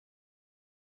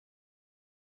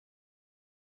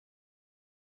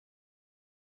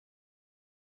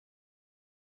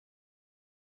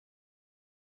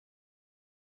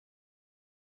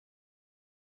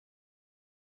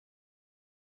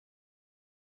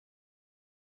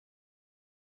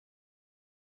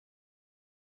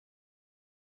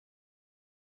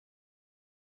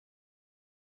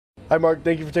Hi Mark,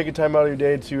 thank you for taking time out of your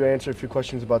day to answer a few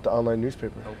questions about the online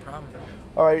newspaper. No problem.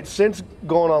 All right, since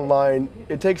going online,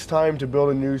 it takes time to build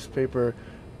a newspaper,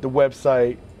 the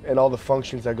website, and all the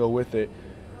functions that go with it.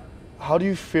 How do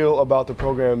you feel about the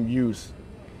program use?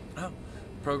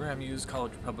 Program use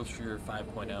College Publisher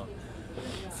 5.0.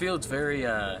 Feel it's very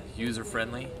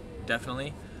user-friendly,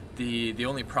 definitely. The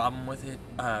only problem with it,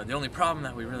 the only problem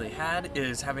that we really had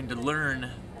is having to learn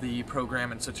the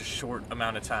program in such a short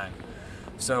amount of time.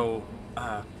 So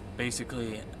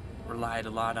basically relied a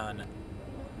lot on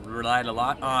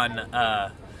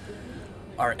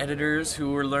our editors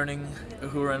who were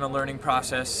in a learning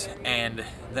process, and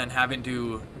then having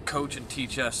to coach and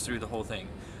teach us through the whole thing.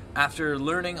 After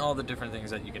learning all the different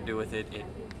things that you can do with it, it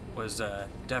was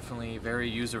definitely very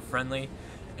user-friendly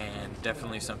and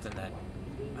definitely something that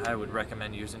I would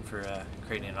recommend using for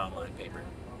creating an online paper.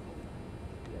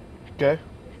 Okay,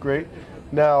 great.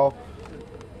 Now,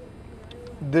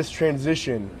 this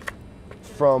transition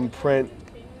from print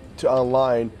to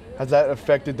online, has that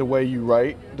affected the way you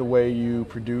write, the way you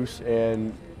produce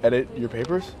and edit your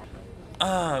papers?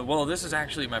 Well, this is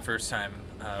actually my first time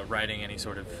writing any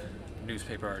sort of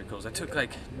newspaper articles. I took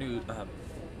like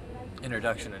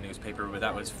introduction to newspaper, but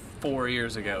that was 4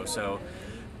 years ago, so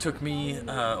it took me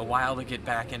a while to get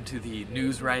back into the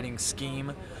news writing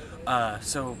scheme.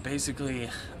 So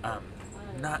basically,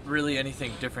 not really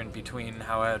anything different between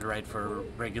how I'd write for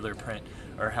regular print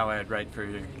or how I'd write for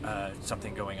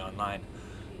something going online.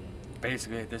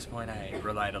 Basically, at this point, I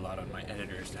relied a lot on my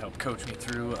editors to help coach me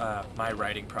through my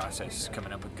writing process,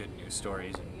 coming up with good news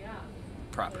stories and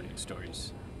proper news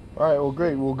stories. All right, well,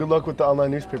 great. Well, good luck with the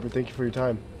online newspaper. Thank you for your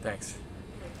time. Thanks.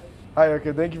 Hi,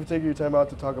 Erica. Thank you for taking your time out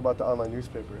to talk about the online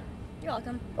newspaper. You're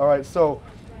welcome. All right, so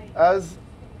as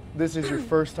this is your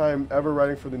first time ever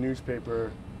writing for the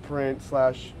newspaper,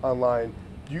 print/online,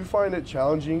 do you find it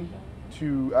challenging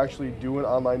to actually do an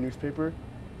online newspaper?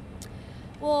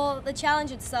 Well, the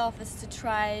challenge itself is to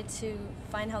try to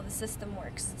find how the system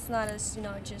works. It's not as,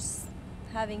 just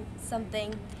having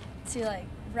something to like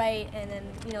write and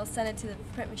then, send it to the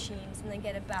print machines and then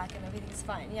get it back and everything's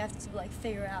fine. You have to like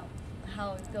figure out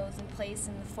how it goes in place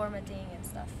and the formatting and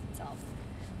stuff itself.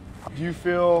 Do you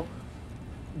feel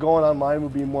going online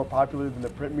would be more popular than the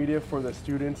print media for the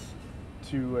students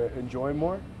to enjoy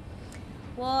more?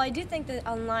 Well, I do think that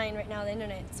online right now, the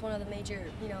internet is one of the major,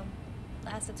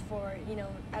 assets for,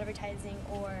 advertising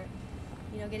or,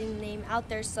 getting the name out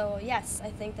there. So yes,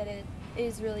 I think that it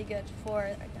is really good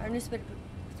for our newspaper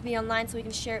to be online so we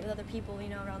can share it with other people,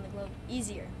 around the globe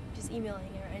easier, just emailing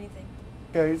or anything.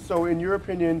 Okay, so in your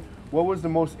opinion, what was the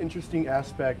most interesting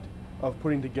aspect of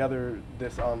putting together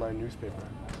this online newspaper?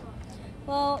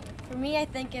 Well, for me, I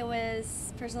think it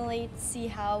was personally to see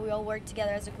how we all work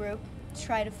together as a group,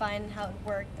 try to find how it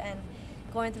worked, and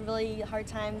going through really hard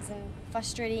times and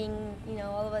frustrating,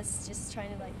 all of us just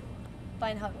trying to like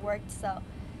find how it worked. So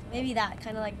maybe that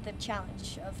kind of like the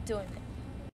challenge of doing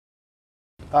it.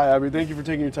 Hi, Abby. Thank you for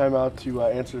taking your time out to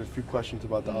answer a few questions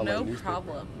about the online newspaper. No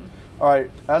problem. All right,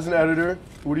 as an editor,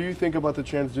 what do you think about the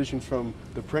transitions from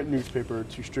the print newspaper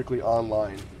to strictly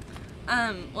online?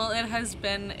 Well, it has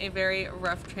been a very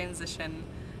rough transition.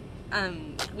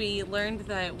 We learned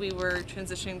that we were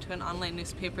transitioning to an online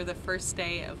newspaper the first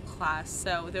day of class,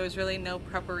 so there was really no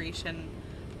preparation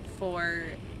for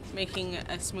making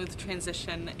a smooth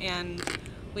transition, and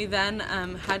we then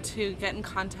had to get in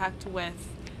contact with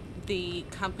the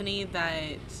company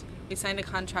that we signed a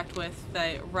contract with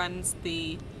that runs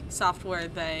the software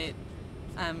that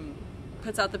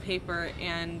puts out the paper,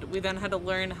 and we then had to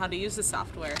learn how to use the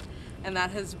software. And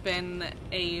that has been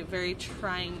a very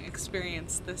trying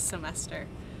experience this semester.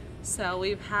 So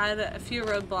we've had a few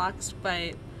roadblocks,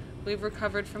 but we've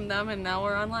recovered from them and now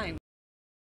we're online.